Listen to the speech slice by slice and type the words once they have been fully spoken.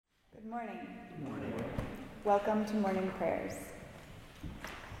morning. Good morning. Welcome to morning prayers.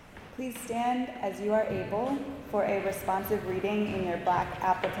 Please stand as you are able for a responsive reading in your Black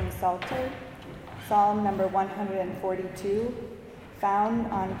Appleton Psalter, Psalm number 142, found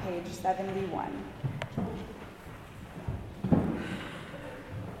on page 71.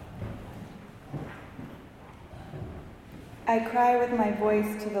 I cry with my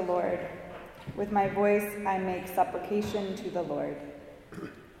voice to the Lord. With my voice I make supplication to the Lord.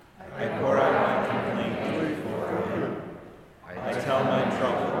 I pour out my complaint before Him. I tell my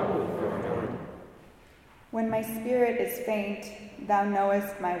trouble before Him. When my spirit is faint, thou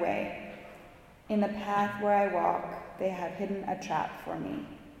knowest my way. In the path where I walk, they have hidden a trap for me.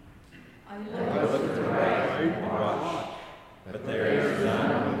 I look to the right and watch, but there is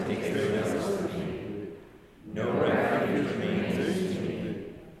none who takes notice of me. No refuge remains to me.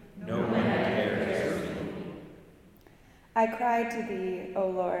 No one cares for me. I cry to thee, O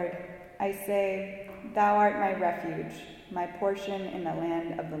Lord. I say, thou art my refuge, my portion in the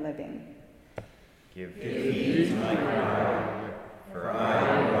land of the living. Give heed to my cry, for I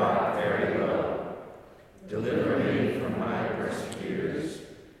am brought very low. Deliver me from my persecutors,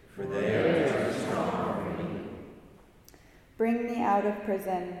 for they are too strong for me. Bring me out of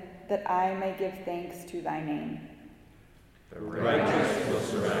prison, that I may give thanks to thy name. The righteous will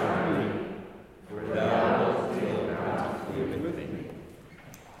surround me, for thou wilt deal bountifully with me.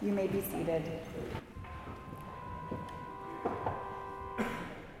 You may be seated.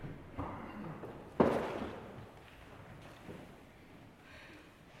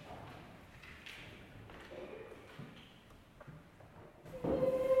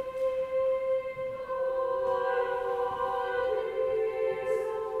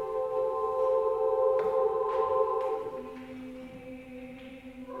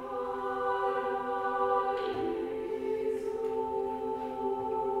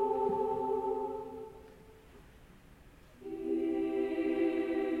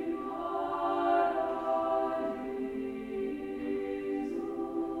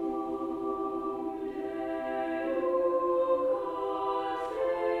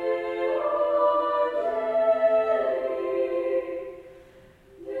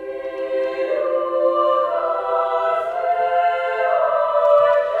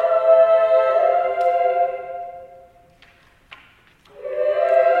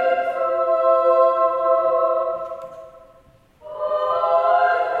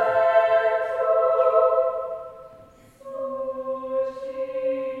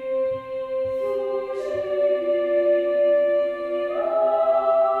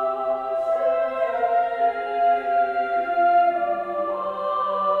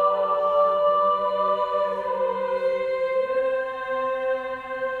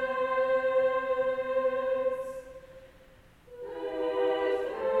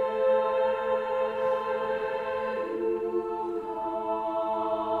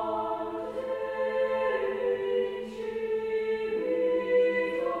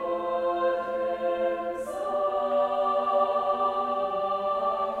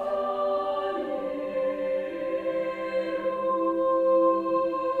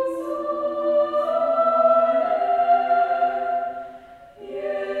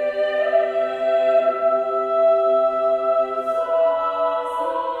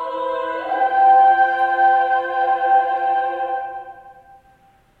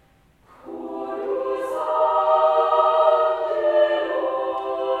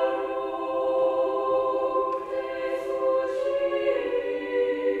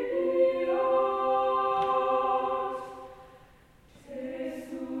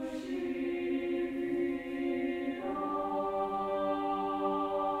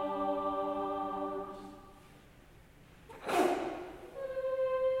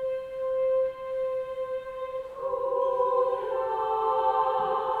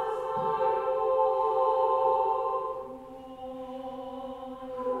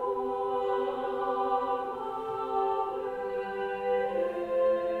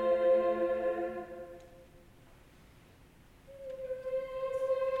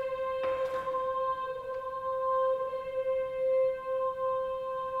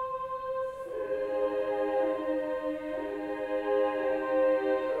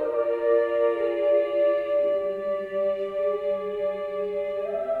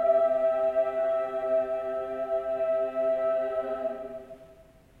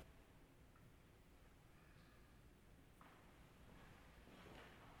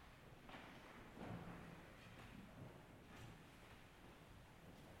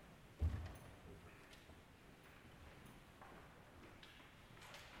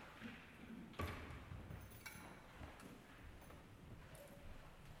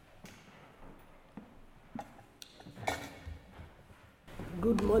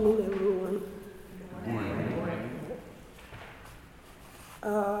 Good morning, everyone. Good morning.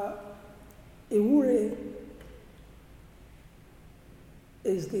 Iwure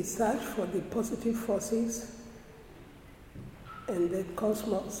is the search for the positive forces in the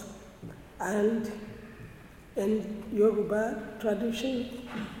cosmos. And in Yoruba tradition,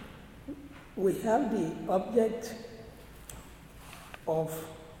 we have the object of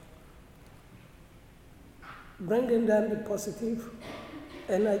bringing down the positive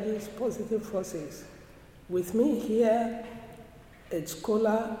energies, positive forces. With me here, a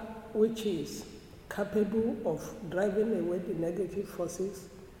scholar which is capable of driving away the negative forces.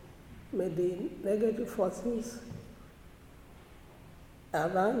 May the negative forces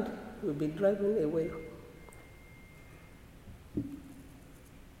around will be driven away.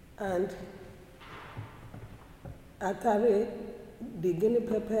 And Atari, the guinea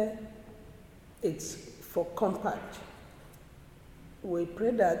pepper, it's for compact. We pray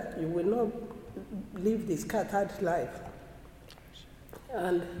that you will not live the scattered life.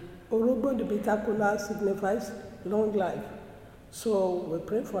 And Orobo the Bitakula signifies long life. So we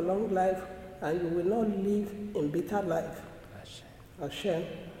pray for long life and you will not live in bitter life. Hashem.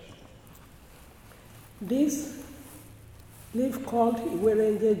 This leaf called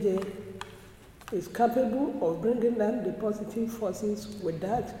Iwerenjeje is capable of bringing down the positive forces. With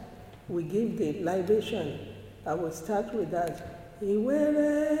that, we give the libation. I will start with that. Iwerenjeje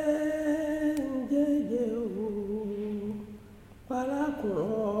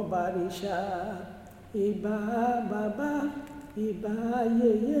Parakuro Barisha Iba Baba Iba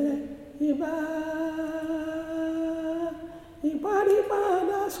Yeye Iba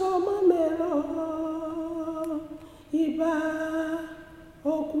Ibaribada Soma Mero Iba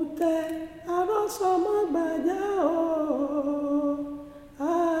Okute Arosoma Bajao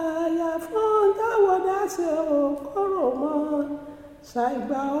Aya Fonda Wadase Koroma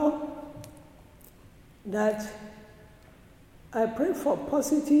Saibao. That I pray for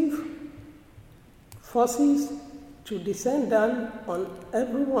positive forces to descend down on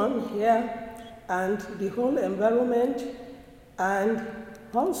everyone here and the whole environment, and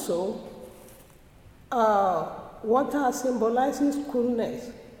also water symbolizes coolness.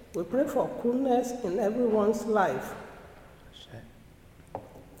 We pray for coolness in everyone's life.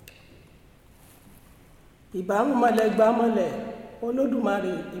 Ìbámu male gbámọ́lẹ̀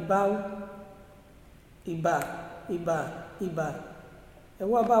Olódùmarè ìbáwú ìbà ẹ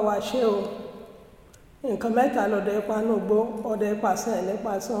wá bá wa ṣe o. Nǹkan mẹ́ta lọ́dẹ ipa nógbó, ọdẹ ipa sán ẹni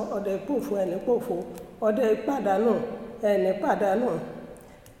pa sán, ọdẹ ìpòfò ẹni pòfò, ọdẹ ìpàdánù ẹni pàdánù.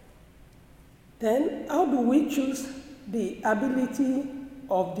 Then how do we choose the ability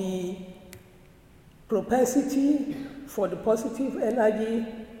of the propensity for the positive energy?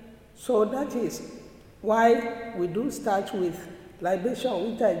 So that is why we do start with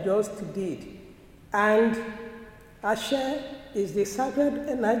libation, which I just did. And Ashe is the sacred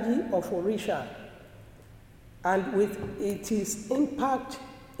energy of Orisha, and with its impact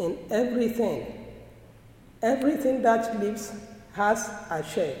in everything that lives has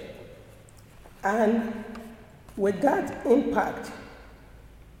Ashe. And with that impact,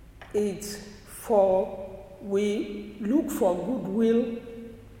 we look for goodwill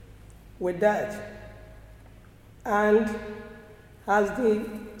with that. And as the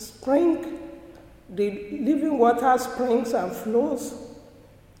living water springs and flows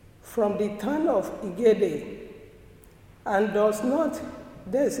from the town of Igede and does not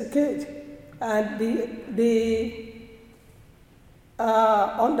desiccate, and the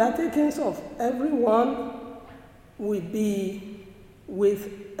undertakings of everyone will be with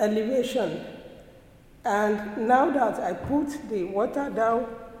elevation. And now that I put the water down,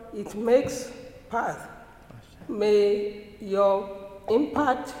 it makes path. May your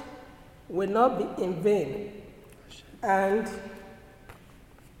impact will not be in vain. And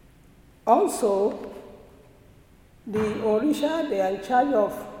also, the Orisha, they are in charge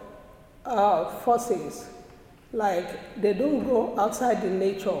of forces. Like, they don't go outside the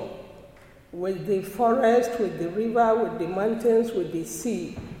nature, with the forest, with the river, with the mountains, with the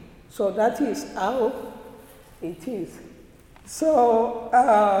sea. So that is how it is. So,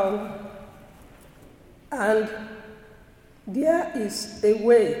 and there is a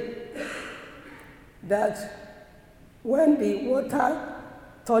way that when the water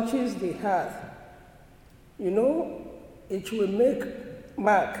touches the earth, it will make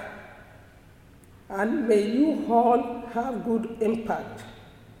mark. And may you all have good impact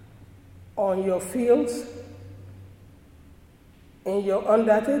on your fields, in your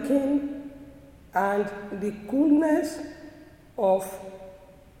undertaking, and the coolness of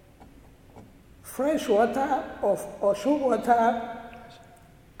fresh water, of ocean water,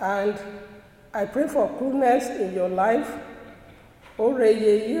 And I pray for coolness in your life. Ore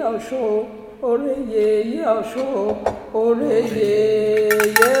ye Ọ̀ṣun, ore ye Ọ̀ṣun, ore ye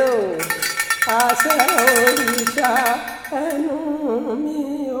o. Àṣẹ òrìṣà ẹnu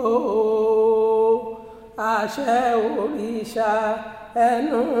mi o. Àṣẹ òrìṣà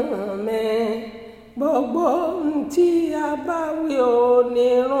ẹnu mi. Gbogbo tí a bá wí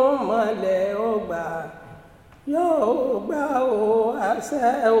onírúnmọlẹ̀ ó gbà. Yóò gbà o àṣẹ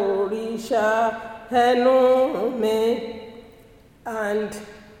òrìṣà ẹnu mi. And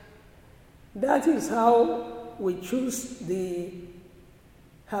that is how we choose the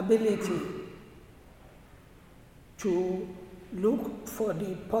ability to look for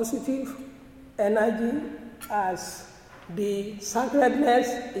the positive energy, as the sacredness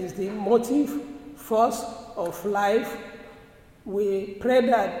is the motive force of life. We pray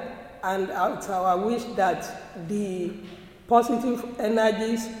that, and it's our wish that the positive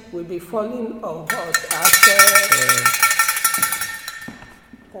energies will be falling on us after.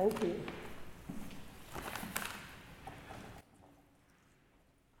 Thank you.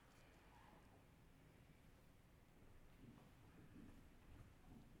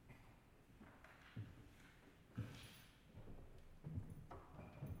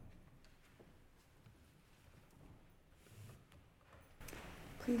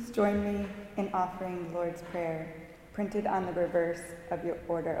 Please join me in offering the Lord's Prayer, printed on the reverse of your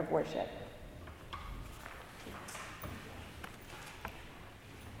order of worship.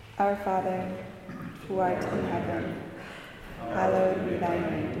 Our Father, who art in heaven, hallowed be thy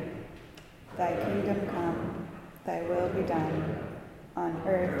name. Thy kingdom come, thy will be done, on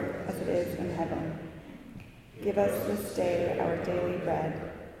earth as it is in heaven. Give us this day our daily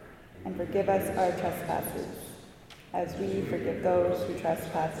bread, and forgive us our trespasses, as we forgive those who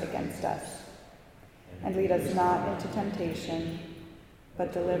trespass against us. And lead us not into temptation,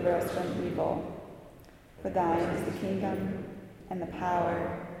 but deliver us from evil. For thine is the kingdom, and the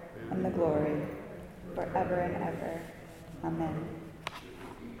power, and the glory, forever and ever. Amen.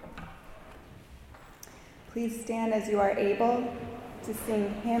 Please stand as you are able to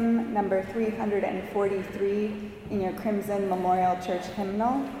sing hymn number 343 in your Crimson Memorial Church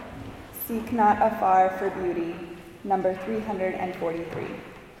hymnal, Seek Not Afar for Beauty, number 343.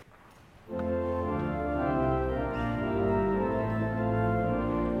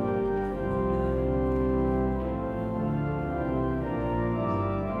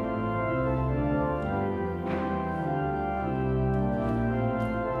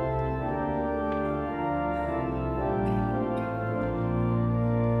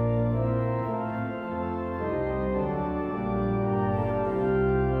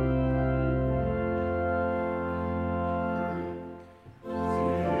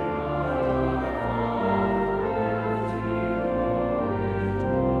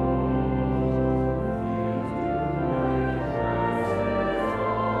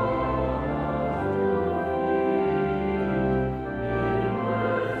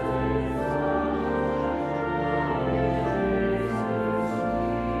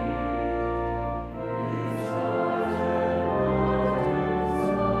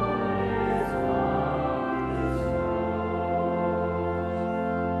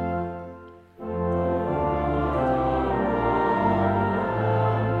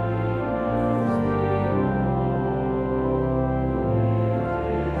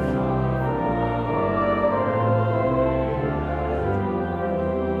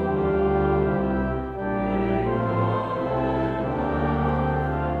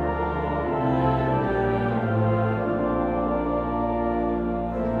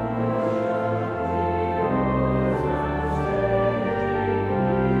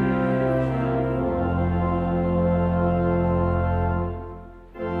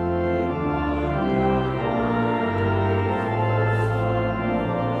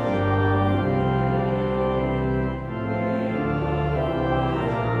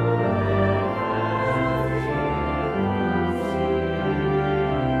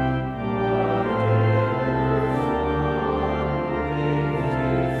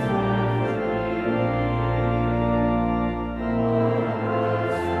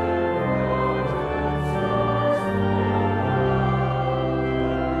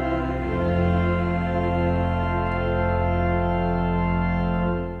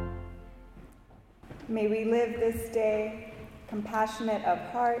 May we live this day compassionate of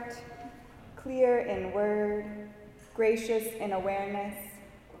heart, clear in word, gracious in awareness,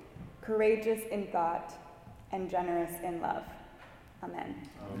 courageous in thought, and generous in love. Amen.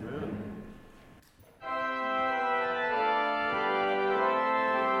 Amen.